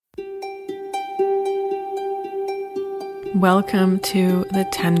Welcome to the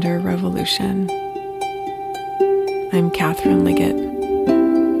Tender Revolution. I'm Catherine Liggett.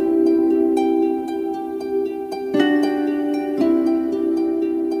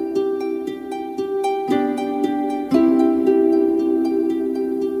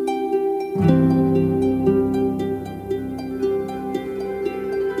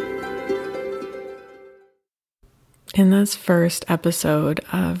 In this first episode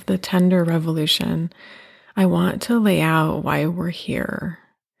of the Tender Revolution, I want to lay out why we're here.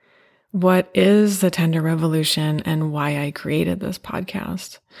 What is the Tender Revolution and why I created this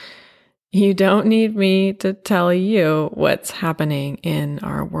podcast? You don't need me to tell you what's happening in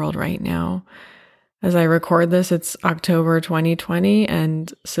our world right now. As I record this, it's October 2020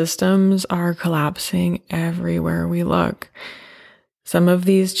 and systems are collapsing everywhere we look. Some of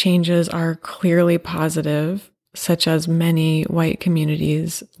these changes are clearly positive, such as many white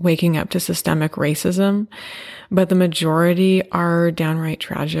communities waking up to systemic racism, but the majority are downright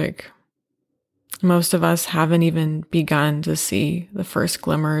tragic. Most of us haven't even begun to see the first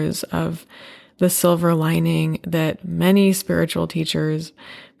glimmers of the silver lining that many spiritual teachers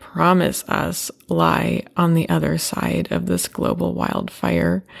promise us lie on the other side of this global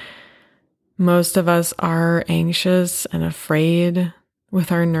wildfire. Most of us are anxious and afraid, with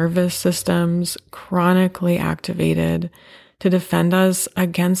our nervous systems chronically activated to defend us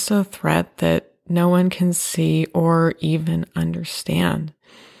against a threat that no one can see or even understand.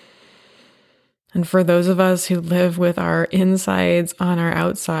 And for those of us who live with our insides on our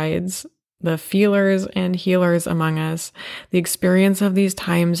outsides, the feelers and healers among us, the experience of these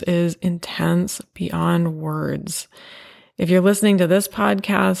times is intense beyond words. If you're listening to this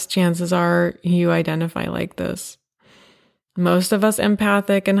podcast, chances are you identify like this. Most of us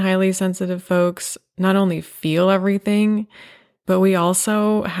empathic and highly sensitive folks not only feel everything, but we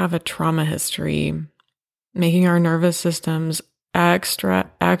also have a trauma history, making our nervous systems extra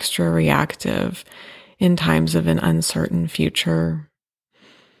reactive in times of an uncertain future.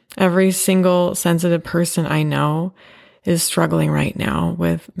 Every single sensitive person I know is struggling right now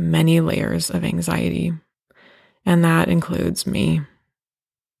with many layers of anxiety, and that includes me.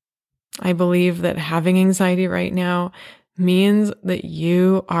 I believe that having anxiety right now means that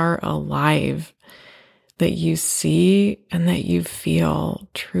you are alive, that you see and that you feel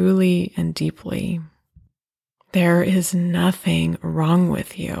truly and deeply. There is nothing wrong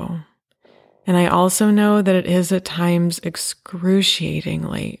with you. And I also know that it is at times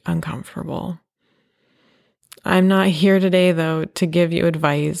excruciatingly uncomfortable. I'm not here today, though, to give you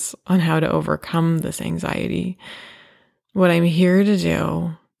advice on how to overcome this anxiety. What I'm here to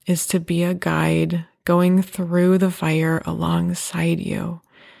do is to be a guide going through the fire alongside you,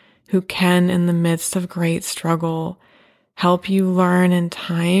 who can, in the midst of great struggle, help you learn in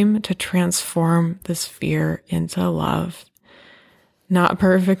time to transform this fear into love. Not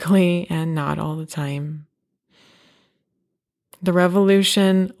perfectly and not all the time. The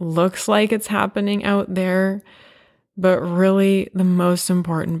revolution looks like it's happening out there, but really the most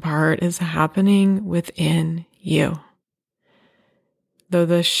important part is happening within you. Though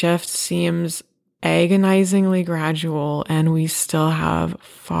the shift seems agonizingly gradual and we still have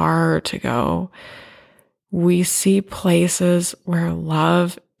far to go, we see places where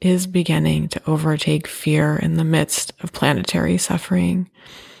love is beginning to overtake fear in the midst of planetary suffering.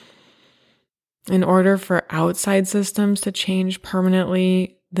 In order for outside systems to change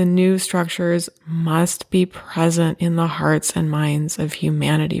permanently, the new structures must be present in the hearts and minds of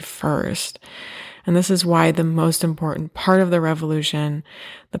humanity first. And this is why the most important part of the revolution,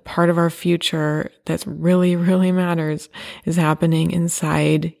 the part of our future that really, really matters, is happening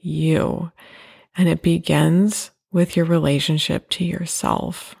inside you. And it begins with your relationship to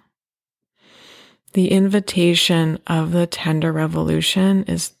yourself. The invitation of the Tender Revolution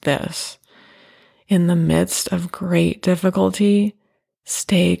is this: in the midst of great difficulty,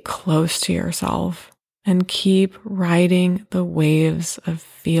 stay close to yourself and keep riding the waves of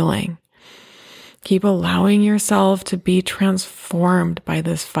feeling. Keep allowing yourself to be transformed by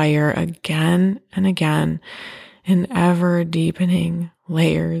this fire again and again in ever deepening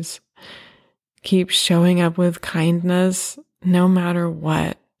layers. Keep showing up with kindness no matter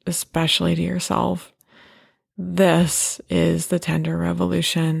what, especially to yourself. This is the Tender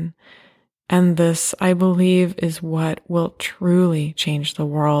Revolution, and this, I believe, is what will truly change the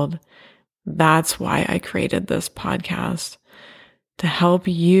world. That's why I created this podcast, to help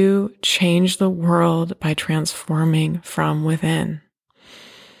you change the world by transforming from within.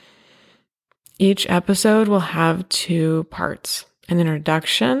 Each episode will have 2 parts, an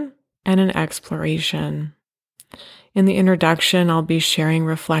introduction and an exploration. In the introduction, I'll be sharing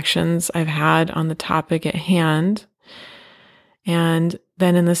reflections I've had on the topic at hand. And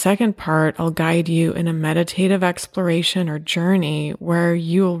then in the second part, I'll guide you in a meditative exploration or journey where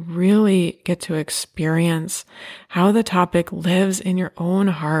you'll really get to experience how the topic lives in your own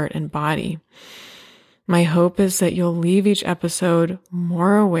heart and body. My hope is that you'll leave each episode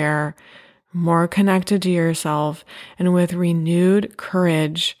more aware, more connected to yourself, and with renewed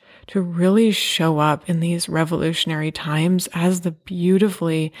courage to really show up in these revolutionary times as the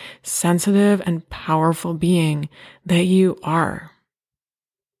beautifully sensitive and powerful being that you are.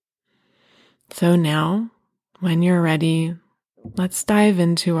 So now, when you're ready, let's dive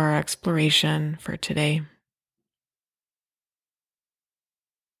into our exploration for today.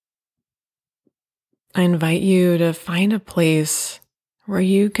 I invite you to find a place where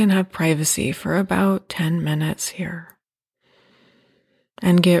you can have privacy for about 10 minutes here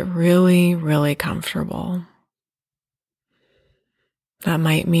and get really, really comfortable. That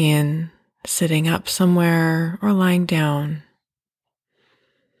might mean sitting up somewhere or lying down.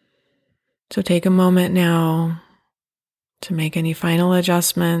 So take a moment now to make any final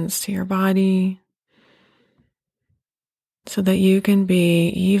adjustments to your body so that you can be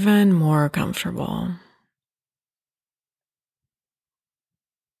even more comfortable.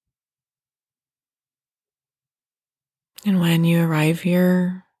 And when you arrive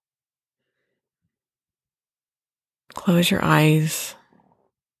here, close your eyes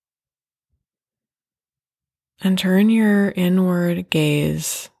and turn your inward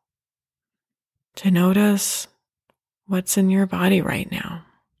gaze to notice what's in your body right now.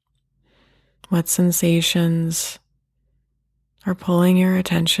 What sensations are pulling your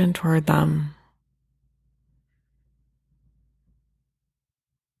attention toward them?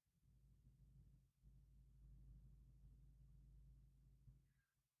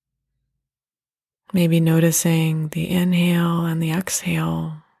 Maybe noticing the inhale and the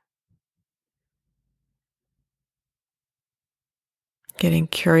exhale. Getting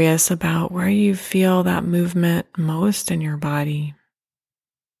curious about where you feel that movement most in your body.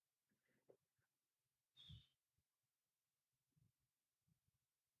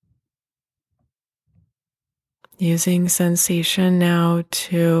 Using sensation now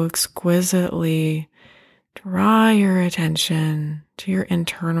to exquisitely draw your attention to your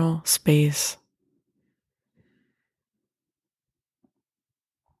internal space.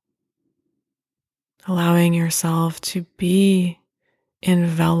 Allowing yourself to be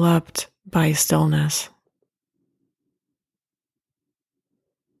enveloped by stillness.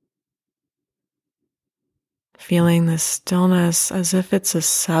 Feeling the stillness as if it's a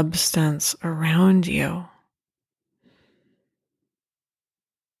substance around you.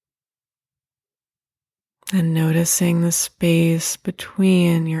 And noticing the space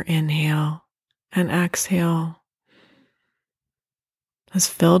between your inhale and exhale is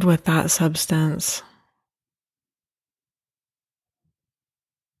filled with that substance.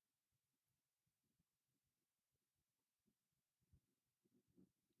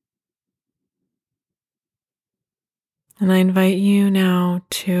 And I invite you now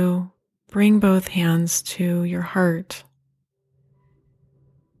to bring both hands to your heart.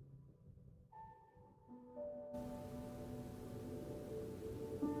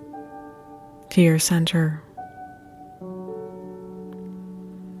 To your center.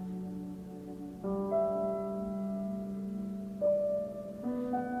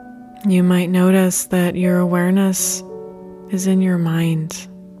 You might notice that your awareness is in your mind.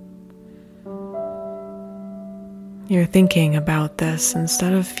 You're thinking about this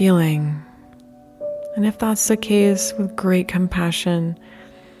instead of feeling. And if that's the case, with great compassion,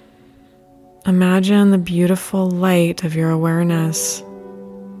 imagine the beautiful light of your awareness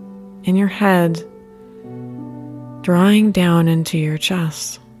in your head, drawing down into your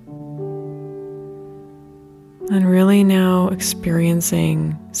chest. And really now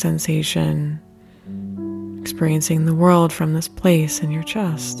experiencing sensation, experiencing the world from this place in your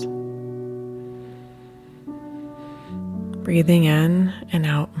chest. Breathing in and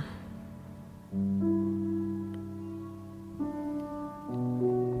out.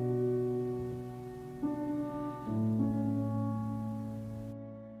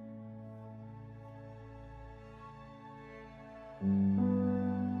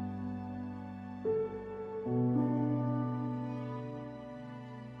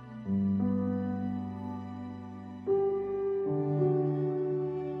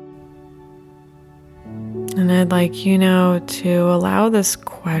 And I'd like you now to allow this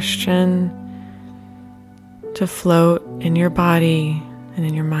question to float in your body and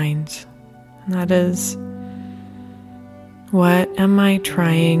in your mind. And that is, what am I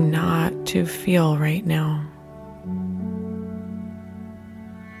trying not to feel right now?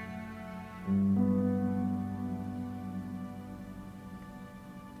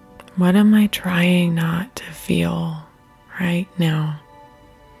 What am I trying not to feel right now?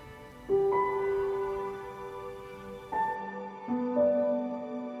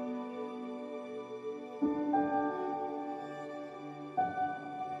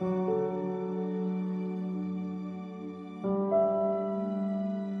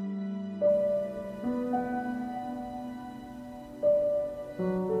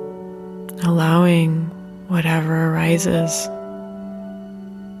 Allowing whatever arises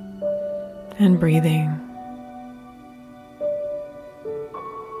and breathing.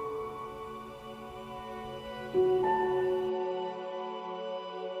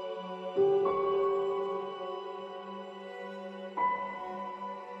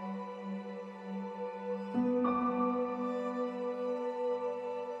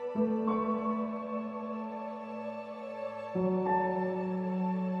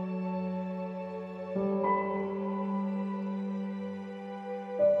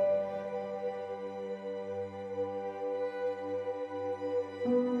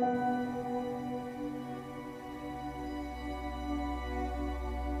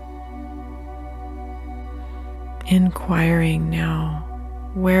 Inquiring now,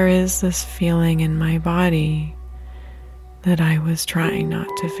 where is this feeling in my body that I was trying not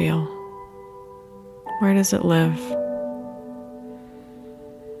to feel? Where does it live?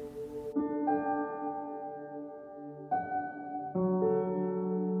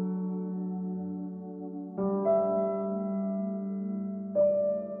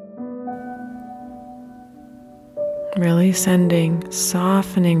 Really sending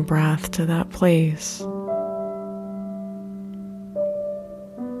softening breath to that place.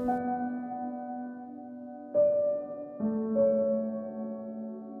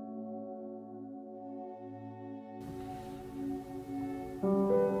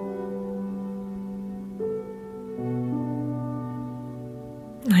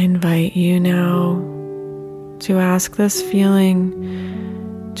 I invite you now to ask this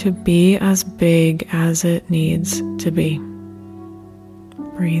feeling to be as big as it needs to be.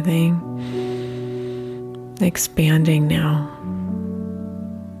 Breathing, expanding now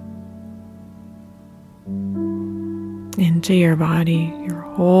into your body, your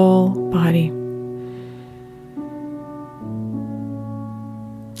whole body.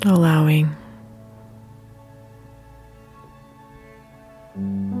 Allowing.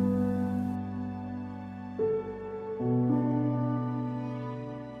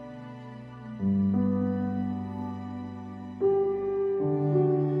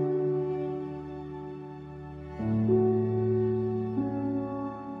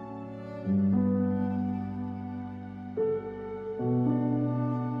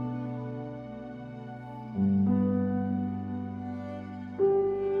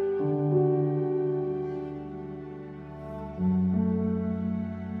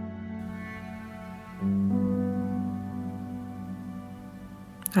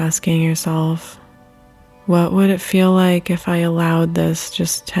 Asking yourself, what would it feel like if I allowed this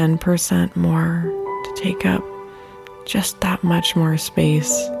just 10% more to take up just that much more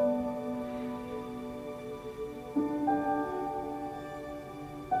space?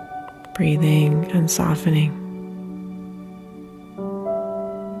 Breathing and softening.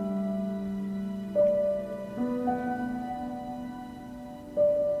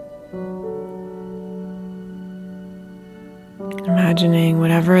 Imagining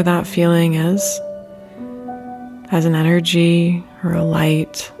whatever that feeling is as an energy or a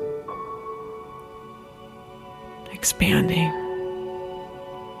light expanding.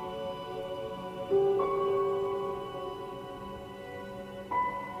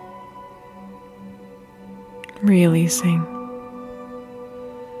 Releasing.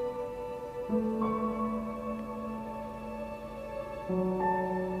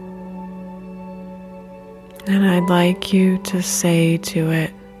 And I'd like you to say to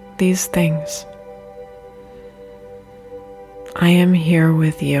it these things. I am here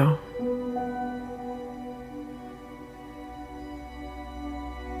with you.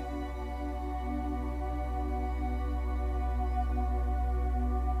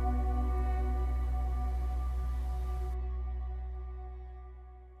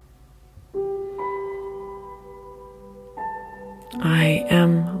 I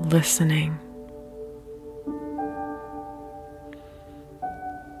am listening.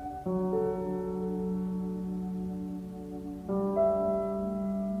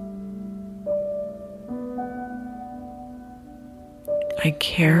 I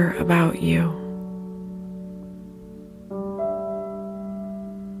care about you.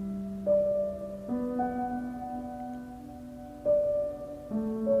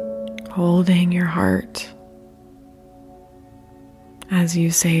 Holding your heart as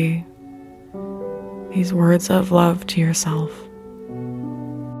you say these words of love to yourself.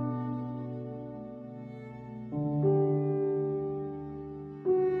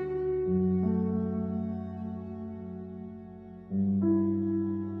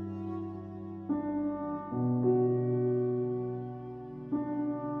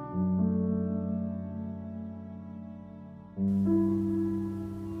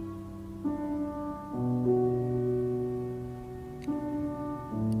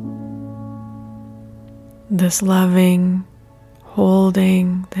 This loving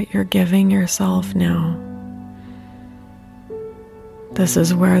holding that you're giving yourself now, this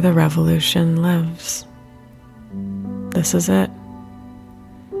is where the revolution lives. This is it.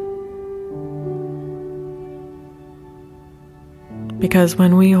 Because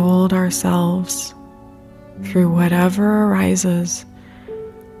when we hold ourselves through whatever arises,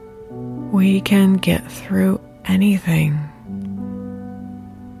 we can get through anything.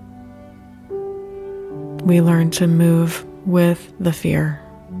 We learn to move with the fear,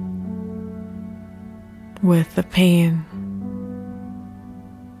 with the pain.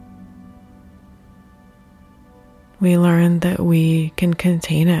 We learn that we can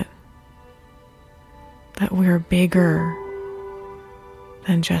contain it, that we're bigger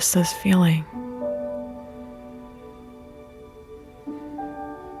than just this feeling.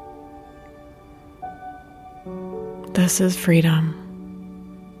 This is freedom,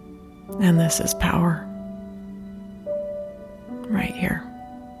 and this is power. Right here.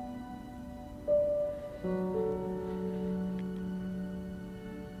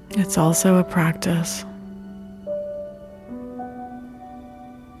 It's also a practice.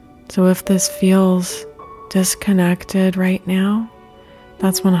 So if this feels disconnected right now,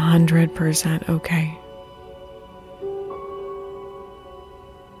 that's 100% okay.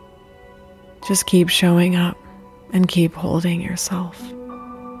 Just keep showing up and keep holding yourself.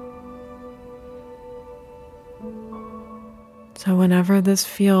 So whenever this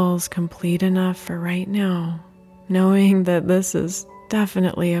feels complete enough for right now, knowing that this is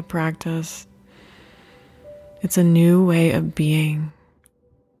definitely a practice, it's a new way of being.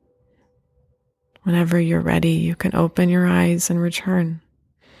 Whenever you're ready, you can open your eyes and return,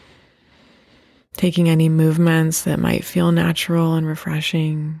 taking any movements that might feel natural and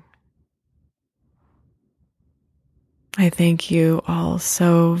refreshing. I thank you all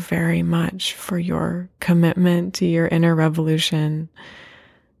so very much for your commitment to your inner revolution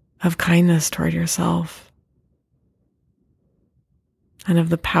of kindness toward yourself and of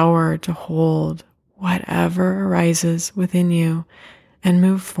the power to hold whatever arises within you and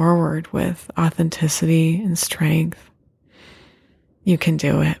move forward with authenticity and strength. You can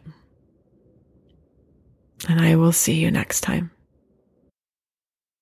do it. And I will see you next time.